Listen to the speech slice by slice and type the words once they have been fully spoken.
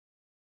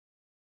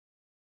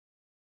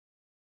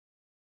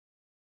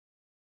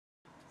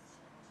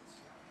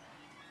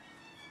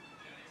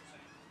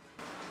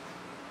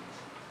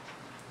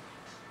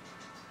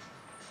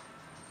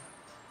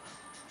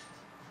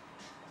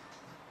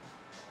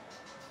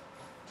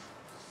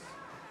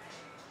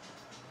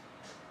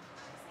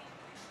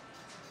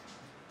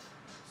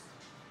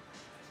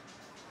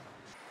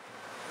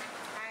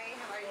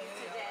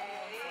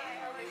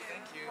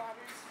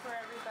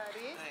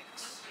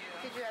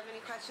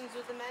questions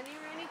with the menu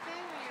or anything?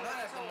 Or you Not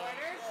want at to the moment.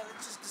 order? Yeah,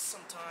 let's just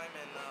some time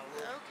and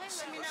we'll. Okay,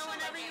 let me know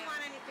whenever you want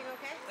anything.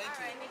 Okay. Thank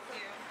you. All right, thank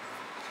you.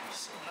 You're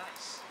so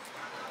nice.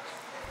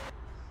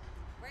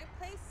 Great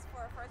place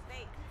for a first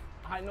date.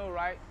 I know,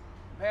 right?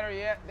 Better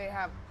yet, they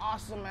have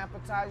awesome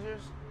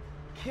appetizers.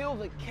 Kill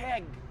the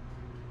keg.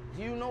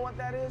 Do you know what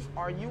that is?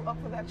 Are you up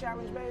for that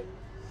challenge, babe?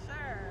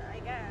 Sure, I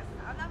guess.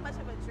 I'm not much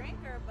of a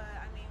drinker, but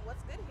I mean,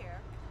 what's good here?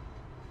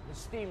 The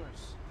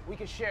steamers. We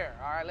can share.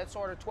 All right, let's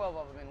order 12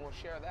 of them and we'll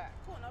share that.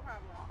 Cool, no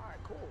problem. All right,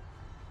 cool.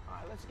 All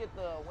right, let's get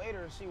the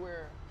waiter and see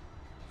where.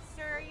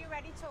 Sir, are you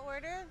ready to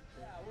order?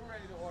 Yeah, we're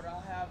ready to order. I'll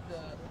have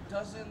the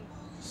dozen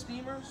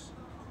steamers,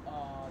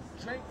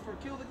 drink for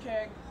Kill the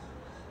Keg,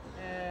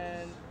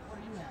 and what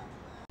do you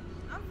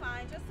have? I'm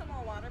fine. Just some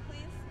more water,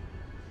 please.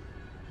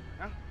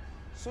 Huh?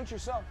 Suit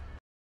yourself.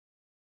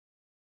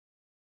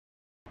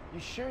 You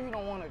sure you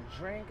don't want a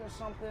drink or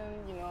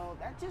something? You know,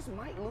 that just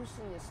might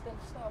loosen your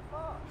stuff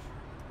up.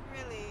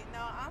 Really? No,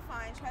 I'm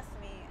fine. Trust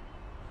me.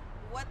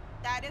 What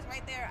that is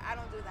right there, I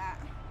don't do that.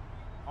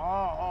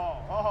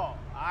 Oh,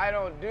 I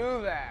don't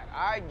do that.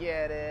 I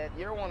get it.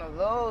 You're one of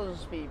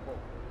those people.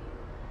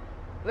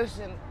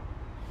 Listen,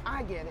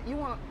 I get it. You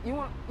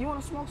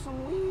wanna smoke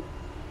some weed?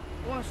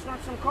 You wanna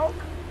snort some coke?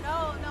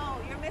 No,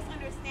 you're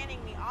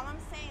misunderstanding me. All I'm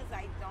saying is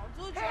I don't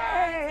do drugs.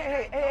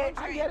 Hey,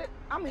 I get it.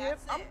 I'm hip.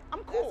 That's it.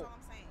 I'm cool. That's all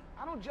I'm saying.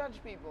 I don't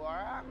judge people, all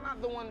right? I'm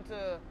not the one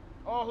to,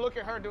 oh, look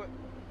at her do it.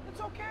 It's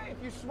okay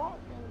if you smoke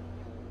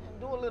and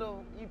do a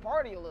little, you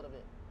party a little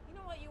bit. You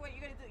know what you're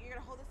gonna do? You're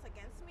gonna hold this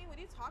against me? What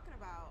are you talking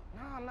about?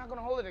 No, I'm not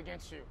gonna hold it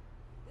against you.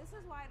 This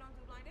is why I don't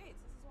do blind dates.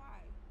 This is why.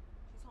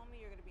 She told me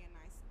you're gonna be a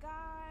nice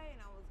guy and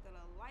I was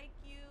gonna like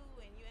you,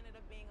 and you ended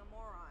up being a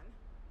moron.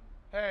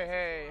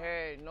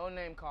 Hey, no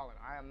name calling.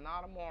 I am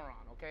not a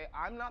moron, okay?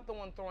 I'm not the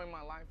one throwing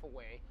my life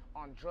away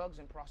on drugs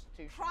and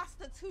prostitution.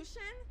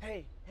 Prostitution?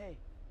 Hey,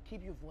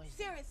 keep your voice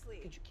down. Seriously?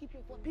 Could you keep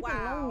your voice? People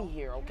Wow. know me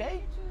here,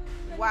 okay?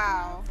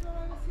 Wow.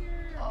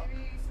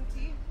 Maybe some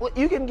tea? Well,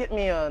 you can get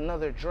me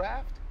another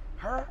draft.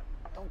 Her,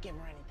 don't give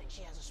her anything.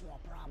 She has a small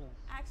problem.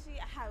 Actually,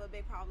 I have a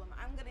big problem.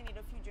 I'm gonna need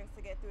a few drinks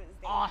to get through this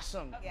date.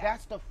 Awesome. Yeah.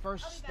 That's the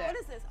first step. What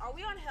is this? Are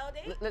we on hell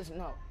date? Listen,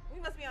 no. We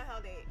must be on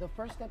hell date. The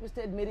first step is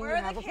to admitting Where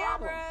you are have the a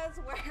problem. cameras?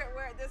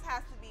 Where this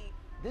has to be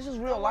This is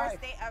the real life.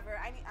 worst date ever.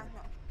 I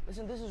know.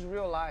 Listen, this is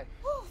real life.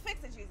 Whew,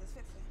 fix it, Jesus,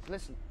 fix it.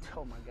 Listen,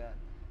 oh my God.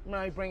 I'm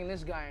not bringing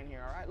this guy in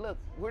here, all right? Look,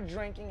 we're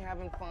drinking,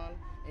 having fun,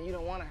 and you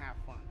don't want to have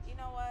fun. You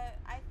know what?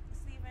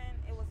 Steven,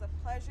 it was a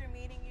pleasure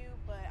meeting you,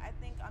 but I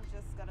think I'm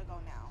just gonna go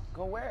now.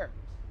 Go where?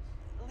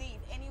 Leave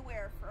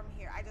anywhere from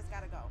here. I just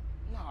gotta go.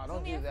 No,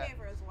 don't do do me a that.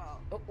 favor as well.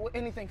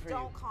 Anything for you.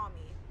 Don't call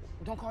me.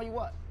 Don't call you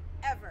what?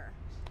 Ever.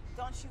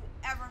 Don't you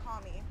ever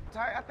call me.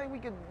 Ty, I think we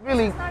could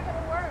really. It's not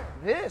gonna work.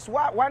 This?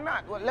 Why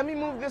not? Well, let me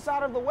move this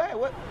out of the way.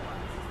 What?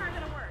 This is not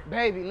gonna work.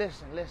 Baby,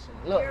 listen.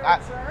 Look, You're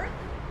a jerk.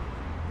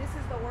 This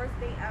is the worst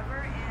day ever,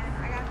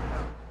 and I got to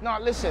go. No,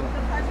 listen. It's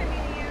a pleasure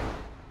meeting you.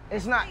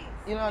 It's not. Please,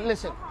 You know, please,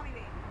 listen. Don't call me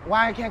baby.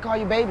 Why I can't call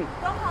you baby?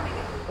 Don't call me baby.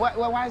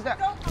 Why is that?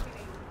 Don't